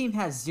 this team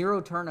has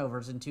 0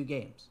 turnovers in 2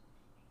 games.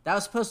 That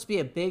was supposed to be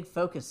a big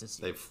focus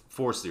this year. They've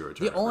forced 0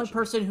 turnovers. The only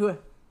person who...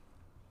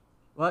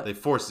 What? They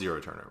forced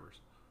 0 turnovers.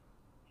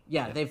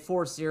 Yeah, they've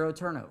forced 0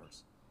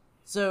 turnovers.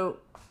 So,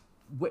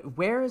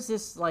 where is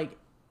this,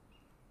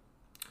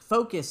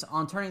 focus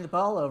on turning the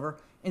ball over?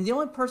 And the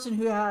only person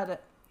who had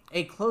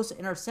a close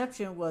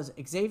interception was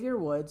Xavier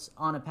Woods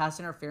on a pass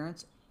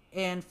interference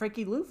and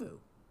Frankie Luvu,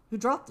 who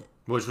dropped it.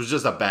 Which was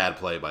just a bad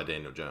play by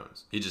Daniel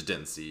Jones. He just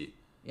didn't see.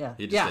 Yeah,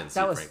 he just didn't see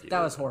Frankie Luvu.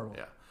 That was horrible.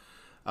 Yeah.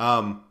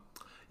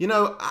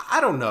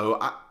 I don't know.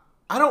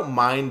 I don't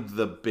mind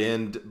the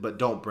bend but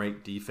don't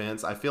break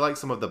defense. I feel like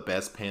some of the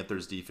best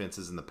Panthers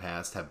defenses in the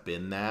past have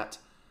been that,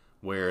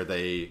 where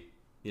they,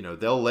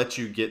 they'll let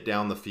you get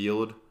down the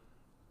field,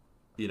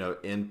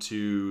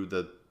 into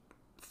the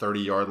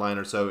 30-yard line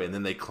or so, and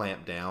then they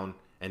clamp down,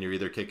 and you're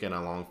either kicking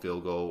a long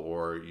field goal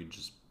or you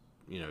just,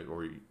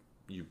 or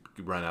you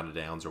run out of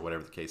downs or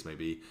whatever the case may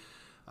be.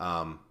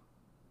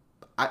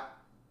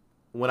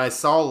 When I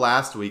saw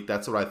last week,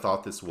 that's what I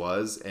thought this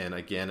was, and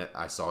again,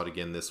 I saw it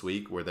again this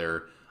week, where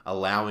they're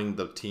allowing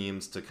the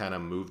teams to kind of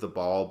move the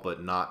ball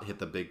but not hit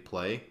the big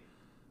play.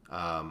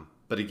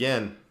 But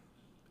again,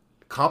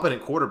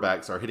 competent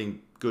quarterbacks are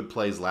hitting good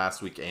plays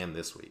last week and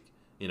this week,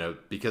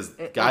 because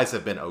guys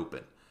have been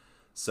open.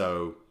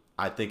 So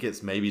I think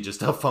it's maybe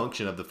just a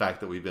function of the fact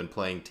that we've been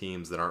playing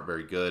teams that aren't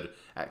very good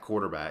at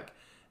quarterback.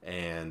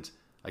 And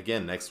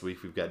again, next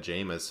week we've got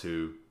Jameis,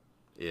 who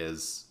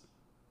is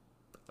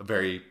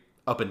very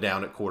up and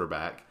down at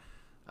quarterback.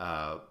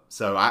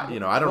 So I don't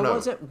know. What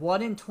was it?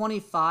 1 in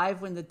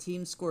 25 when the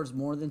team scores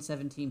more than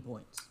 17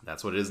 points.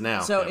 That's what it is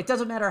now. So it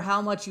doesn't matter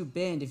how much you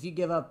bend. If you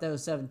give up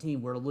those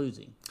 17, we're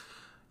losing.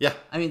 Yeah.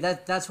 I mean,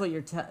 that's what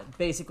you're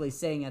basically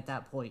saying at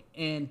that point.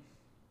 And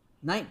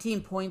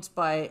 19 points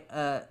by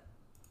a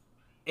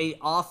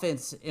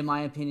offense, in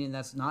my opinion,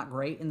 that's not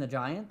great in the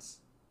Giants.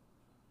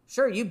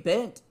 Sure, you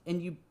bent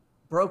and you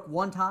broke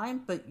one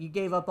time, but you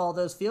gave up all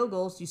those field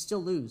goals. You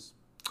still lose.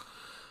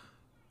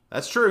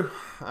 That's true.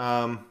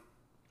 All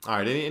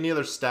right, any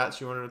other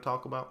stats you wanted to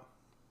talk about?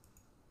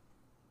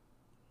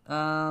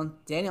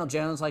 Daniel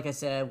Jones, like I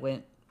said,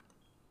 went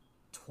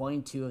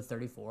 22 of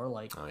 34.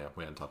 Oh yeah,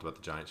 we hadn't talked about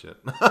the Giants yet.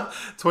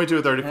 22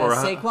 of 34.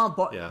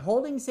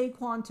 Holding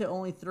Saquon to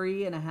only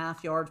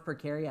 3.5 yards per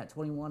carry at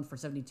 21 for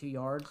 72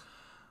 yards.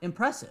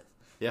 Impressive.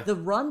 Yeah. The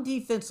run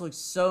defense looks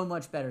so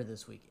much better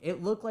this week.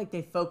 It looked like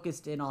they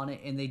focused in on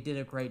it and they did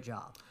a great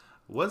job.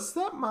 Was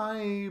that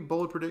my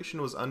bold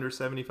prediction? Was under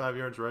 75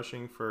 yards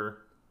rushing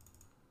for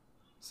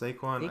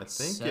Saquon? I think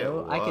so. It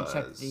was. I could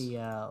check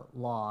the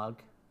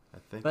log. I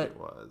think but it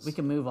was. We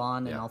can move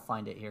on, and I'll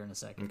find it here in a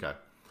second. Okay.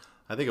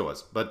 I think it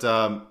was. But,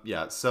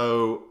 yeah.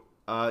 So,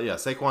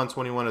 Saquon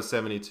 21 of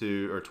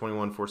 72, or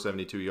 21 for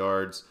 72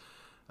 yards.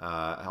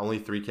 Only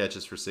 3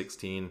 catches for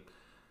 16.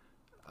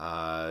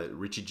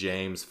 Richie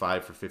James,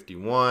 5 for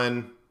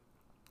 51.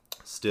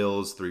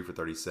 Stills, 3 for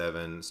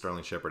 37.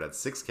 Sterling Shepard had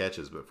 6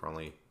 catches, but for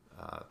only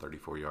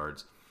 34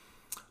 yards.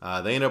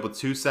 They end up with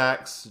 2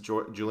 sacks,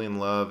 Julian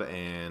Love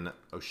and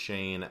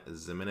O'Shane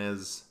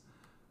Zimenez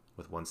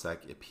with 1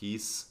 sack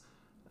apiece.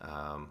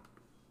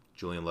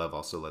 Julian Love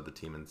also led the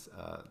team in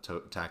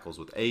tackles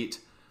with 8.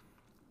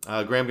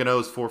 Graham Gano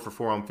is 4 for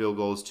 4 on field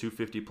goals,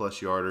 250-plus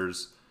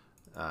yarders.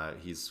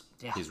 He's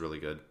really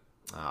good.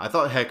 I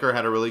thought Hecker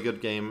had a really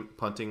good game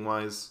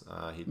punting-wise.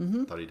 He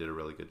thought he did a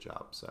really good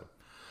job. So,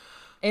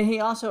 and he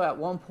also, at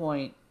one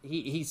point,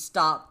 he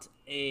stopped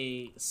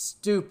a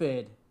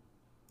stupid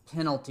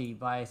penalty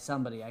by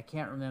somebody. I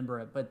can't remember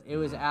it, but it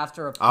was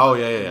after a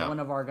punt. One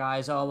of our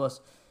guys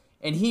almost,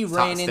 and he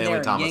ran in there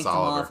and yanked him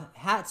off.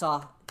 Hats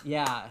off.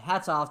 Yeah,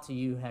 hats off to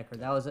you, Hecker.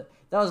 That was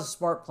a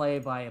smart play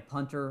by a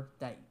punter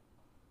that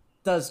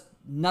does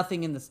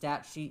nothing in the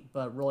stat sheet,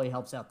 but really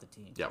helps out the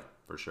team. Yeah,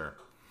 for sure.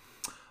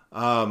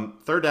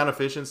 Third down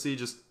efficiency,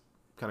 just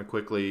kind of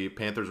quickly,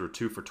 Panthers were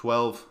 2 for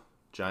 12.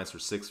 Giants were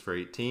 6 for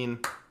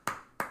 18.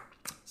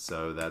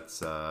 So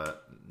that's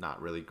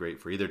not really great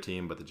for either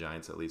team, but the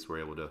Giants at least were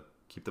able to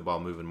keep the ball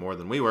moving more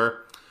than we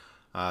were.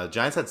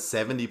 Giants had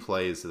 70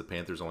 plays, so the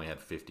Panthers only had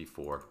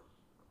 54.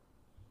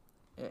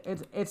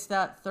 It's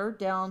that third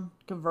down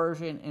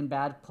conversion and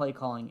bad play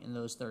calling in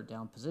those third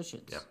down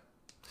positions. Yep.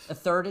 A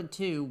 3rd and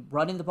 2,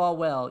 running the ball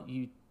well,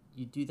 you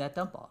do that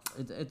dump off.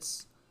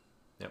 It's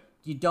yep.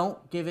 You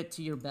don't give it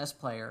to your best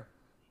player.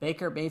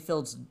 Baker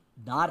Mayfield's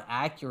not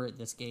accurate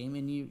this game,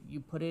 and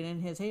you put it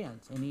in his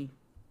hands, and he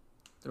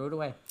threw it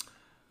away.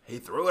 He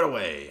threw it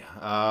away.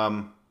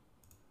 All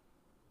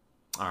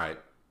right.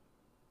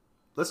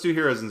 Let's do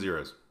heroes and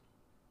zeros.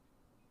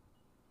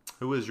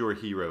 Who is your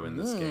hero in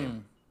this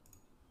game?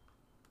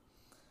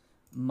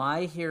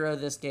 My hero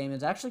this game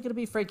is actually going to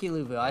be Frankie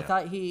Louvu. Yeah. I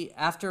thought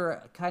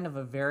after kind of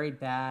a very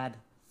bad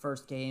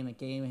first game,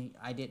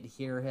 I didn't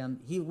hear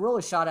him, he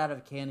really shot out of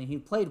a cannon. He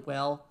played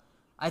well.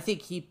 I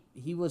think he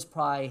was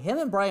probably, him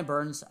and Brian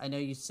Burns, I know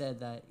you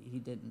said that he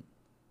didn't,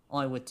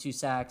 only with 2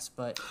 sacks,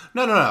 but...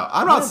 No.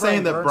 I'm not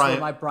saying that Brian...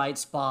 were my bright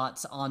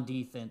spots on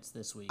defense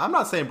this week. I'm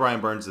not saying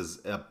Brian Burns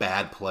is a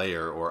bad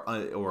player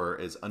or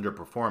is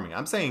underperforming.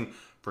 I'm saying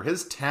for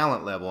his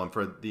talent level and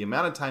for the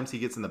amount of times he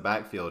gets in the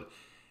backfield,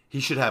 he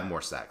should have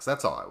more sacks.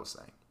 That's all I was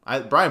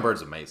saying. Brian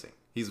Burns is amazing.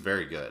 He's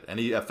very good, and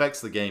he affects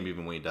the game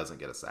even when he doesn't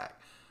get a sack.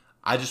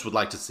 I just would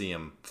like to see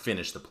him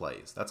finish the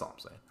plays. That's all I'm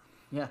saying.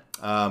 Yeah.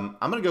 I'm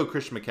going to go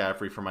Christian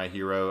McCaffrey for my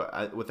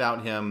hero.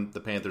 Without him, the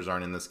Panthers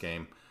aren't in this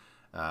game.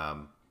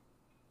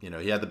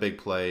 He had the big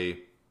play,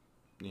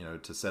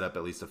 to set up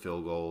at least a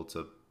field goal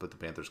to put the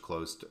Panthers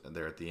close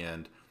there at the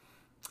end.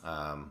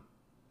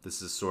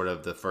 This is sort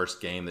of the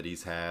first game that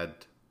he's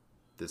had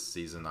this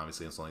season.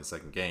 Obviously, it's only the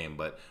second game,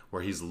 but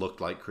where he's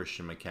looked like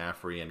Christian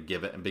McCaffrey and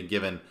been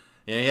given.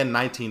 He had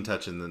 19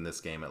 touches in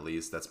this game at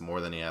least. That's more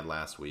than he had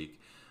last week.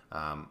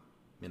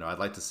 I'd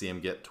like to see him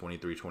get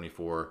 23,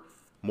 24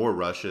 more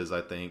rushes. I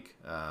think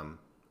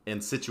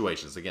in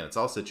situations. Again, it's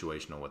all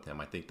situational with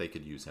him. I think they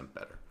could use him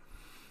better.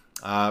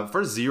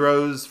 For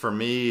zeros, for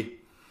me,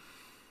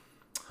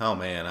 oh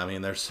man, I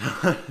mean, there's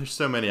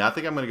so many. I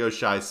think I'm going to go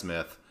Shi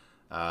Smith.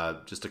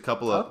 Just a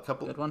couple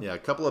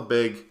of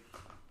big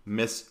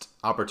missed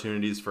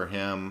opportunities for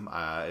him.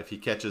 If he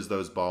catches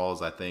those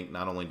balls, I think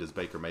not only does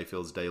Baker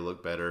Mayfield's day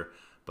look better,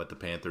 but the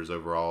Panthers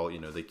overall,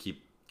 they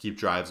keep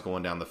drives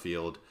going down the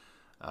field.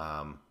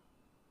 I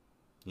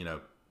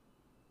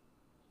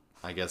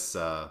guess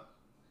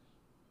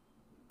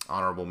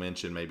honorable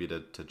mention maybe to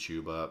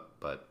Chuba,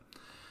 but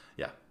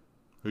yeah.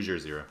 Who's your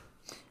zero?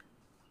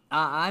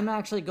 I'm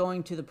actually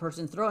going to the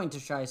person throwing to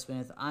Shi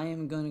Smith. I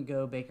am going to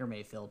go Baker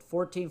Mayfield.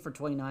 14 for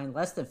 29,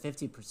 less than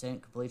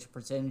 50% completion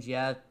percentage.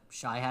 Yeah,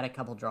 Shi had a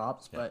couple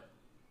drops, but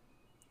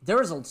there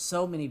was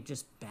so many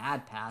just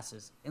bad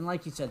passes. And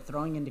like you said,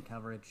 throwing into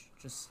coverage,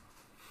 just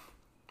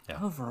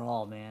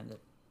overall, man.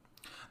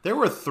 There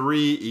were 3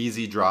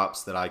 easy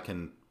drops that I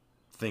can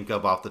think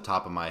of off the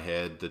top of my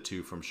head, the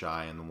 2 from Shi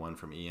and the 1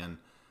 from Ian.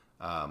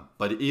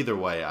 But either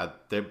way,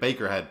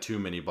 Baker had too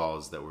many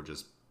balls that were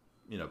just,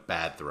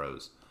 bad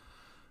throws.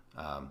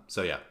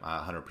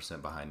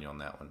 100% behind you on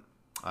that one.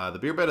 The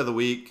beer bet of the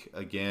week,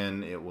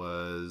 again, it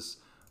was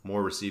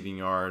more receiving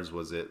yards.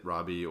 Was it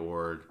Robbie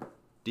or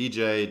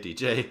DJ?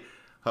 DJ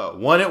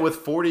won it with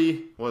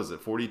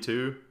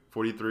 42,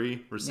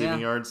 43 receiving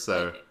yards.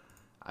 So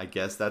I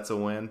guess that's a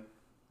win.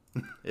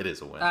 It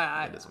is a win.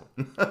 It is a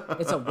win.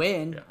 It's a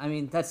win. Yeah. I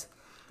mean, that's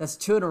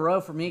 2 in a row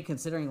for me,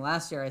 considering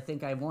last year I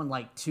think I won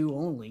like 2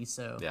 only.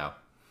 So yeah,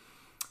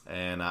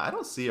 and I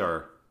don't see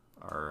our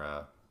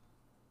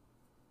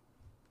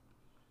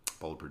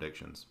bold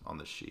predictions on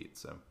the sheet,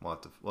 so we'll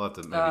have to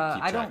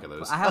maybe keep track of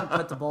those. I haven't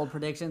put the bold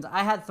predictions.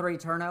 I had 3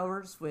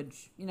 turnovers,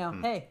 which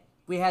hey,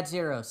 we had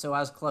 0, so I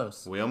was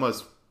close. We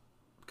almost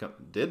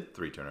did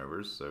 3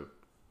 turnovers, so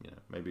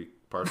maybe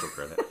partial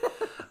credit.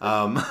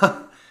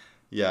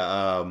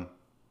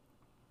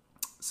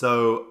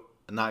 So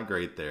not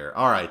great there.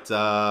 All right,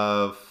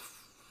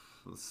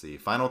 let's see.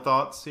 Final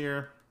thoughts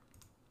here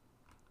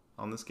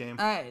on this game.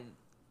 I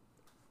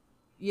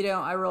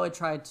really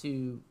tried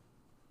to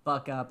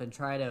buck up and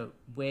try to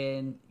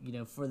win,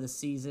 for the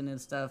season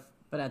and stuff.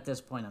 But at this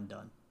point, I'm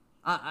done.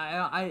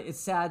 It's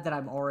sad that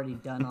I'm already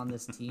done on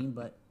this team,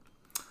 but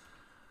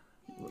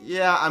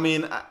yeah, I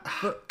mean,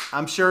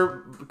 I'm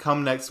sure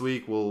come next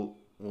week we'll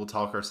we'll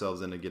talk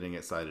ourselves into getting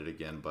excited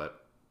again,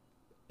 but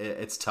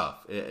it's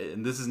tough.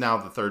 And this is now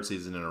the third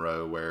season in a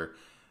row where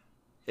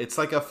it's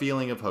like a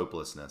feeling of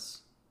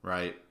hopelessness,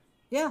 right?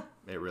 Yeah.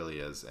 It really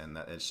is, and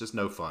it's just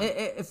no fun.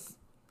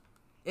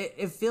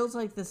 It feels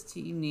like this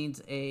team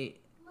needs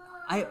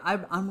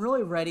I'm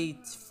really ready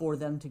for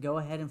them to go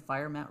ahead and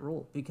fire Matt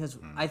Rule, because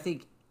I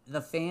think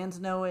the fans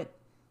know it.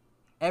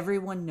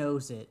 Everyone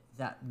knows it,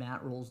 that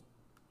Matt Rule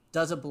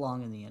doesn't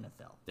belong in the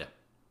NFL. Yeah.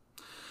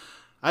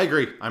 I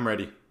agree. I'm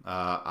ready.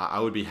 I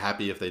would be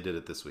happy if they did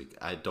it this week.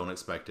 I don't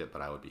expect it,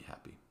 but I would be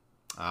happy.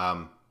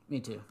 Me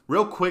too.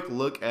 Real quick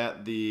look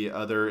at the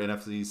other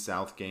NFC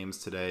South games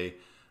today.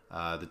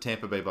 The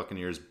Tampa Bay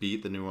Buccaneers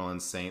beat the New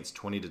Orleans Saints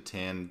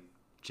 20-10.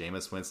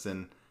 Jameis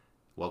Winston,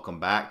 welcome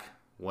back.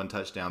 1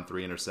 touchdown,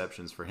 3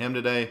 interceptions for him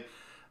today.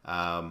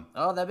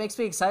 That makes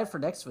me excited for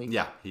next week.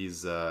 Yeah,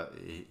 he's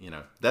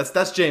that's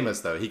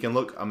Jameis though. He can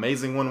look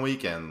amazing one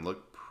week and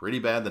look pretty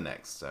bad the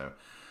next. So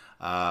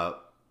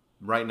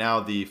right now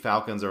the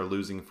Falcons are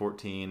losing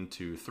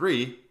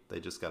 14-3. They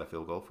just got a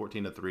field goal,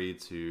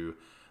 14-3 to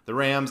the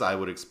Rams. I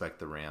would expect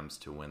the Rams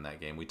to win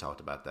that game. We talked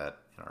about that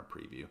in our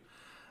preview.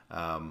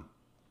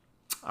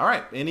 All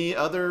right. Any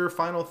other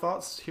final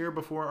thoughts here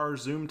before our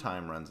Zoom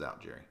time runs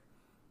out, Jerry?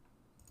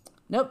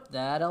 Nope,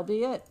 that'll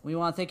be it. We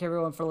want to thank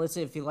everyone for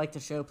listening. If you like the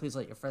show, please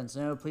let your friends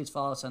know. Please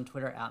follow us on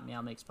Twitter at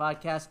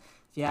MeowMixPodcast.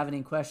 If you have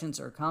any questions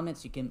or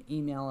comments, you can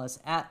email us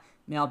at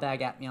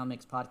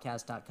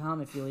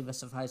mailbag@meowmixpodcast.com. If you leave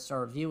us a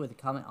 5-star review with a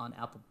comment on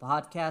Apple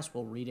Podcasts,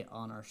 we'll read it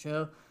on our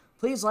show.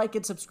 Please like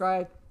and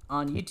subscribe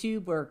on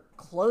YouTube. We're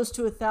close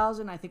to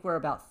 1,000. I think we're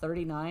about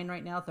 39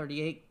 right now,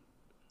 38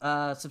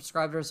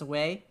 subscribers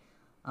away.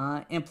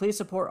 And please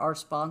support our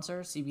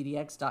sponsor,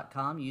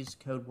 CBDX.com. Use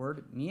code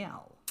word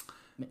MEOW.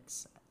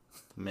 Mix.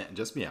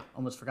 Just meow.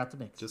 Almost forgot to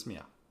mix. Just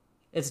meow.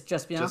 It's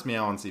just meow? Just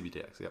meow on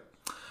CBDX, yep.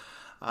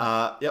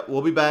 Yep,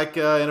 we'll be back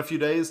in a few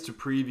days to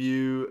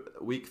preview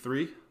week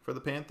 3 for the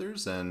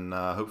Panthers. And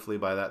hopefully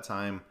by that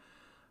time,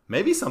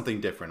 maybe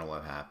something different will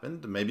have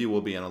happened. Maybe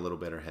we'll be in a little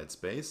better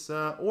headspace,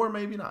 or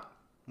maybe not.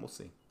 We'll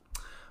see.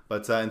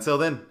 But until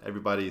then,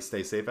 everybody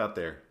stay safe out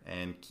there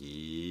and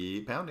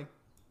keep pounding.